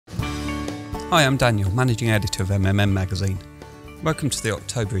Hi, I'm Daniel, Managing Editor of MMM Magazine. Welcome to the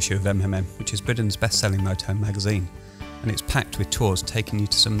October issue of MMM, which is Britain's best-selling motorhome magazine, and it's packed with tours taking you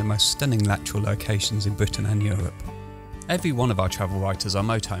to some of the most stunning lateral locations in Britain and Europe. Every one of our travel writers are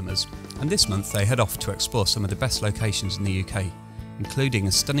motorhomers, and this month they head off to explore some of the best locations in the UK, including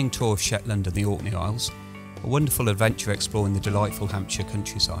a stunning tour of Shetland and the Orkney Isles, a wonderful adventure exploring the delightful Hampshire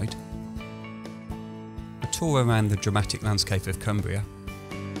countryside, a tour around the dramatic landscape of Cumbria,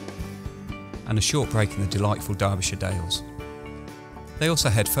 and a short break in the delightful Derbyshire Dales. They also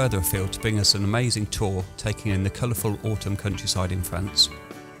head further afield to bring us an amazing tour taking in the colourful autumn countryside in France,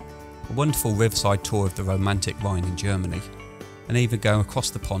 a wonderful riverside tour of the romantic Rhine in Germany, and even go across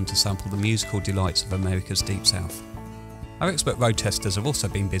the pond to sample the musical delights of America's Deep South. Our expert road testers have also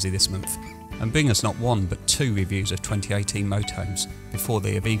been busy this month and bring us not one but two reviews of 2018 motorhomes before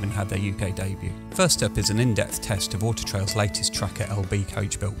they have even had their UK debut. First up is an in-depth test of Autotrail's latest Tracker LB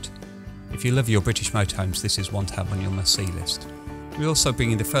coach built. If you love your British motorhomes, this is one to have on your must-see list. We also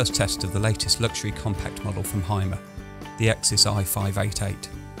bring you the first test of the latest luxury compact model from Hymer, the Exis i588,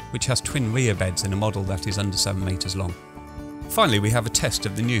 which has twin rear beds in a model that is under 7 metres long. Finally, we have a test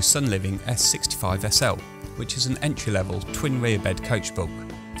of the new Sunliving S65 SL, which is an entry-level twin rear bed coach bulk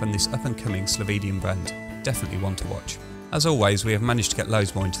from this up-and-coming Slovenian brand. Definitely one to watch. As always, we have managed to get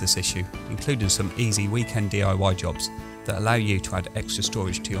loads more into this issue, including some easy weekend DIY jobs that allow you to add extra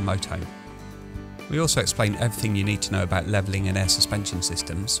storage to your motorhome. We also explain everything you need to know about levelling and air suspension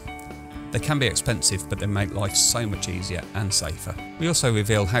systems. They can be expensive, but they make life so much easier and safer. We also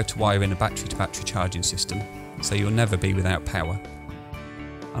reveal how to wire in a battery-to-battery charging system, so you'll never be without power.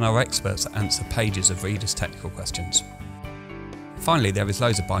 And our experts answer pages of readers' technical questions. Finally, there is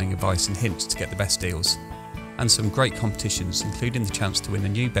loads of buying advice and hints to get the best deals, and some great competitions, including the chance to win a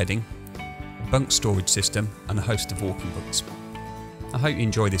new bedding, a bunk storage system, and a host of walking books. I hope you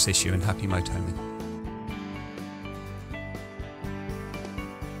enjoy this issue and happy motorhoming.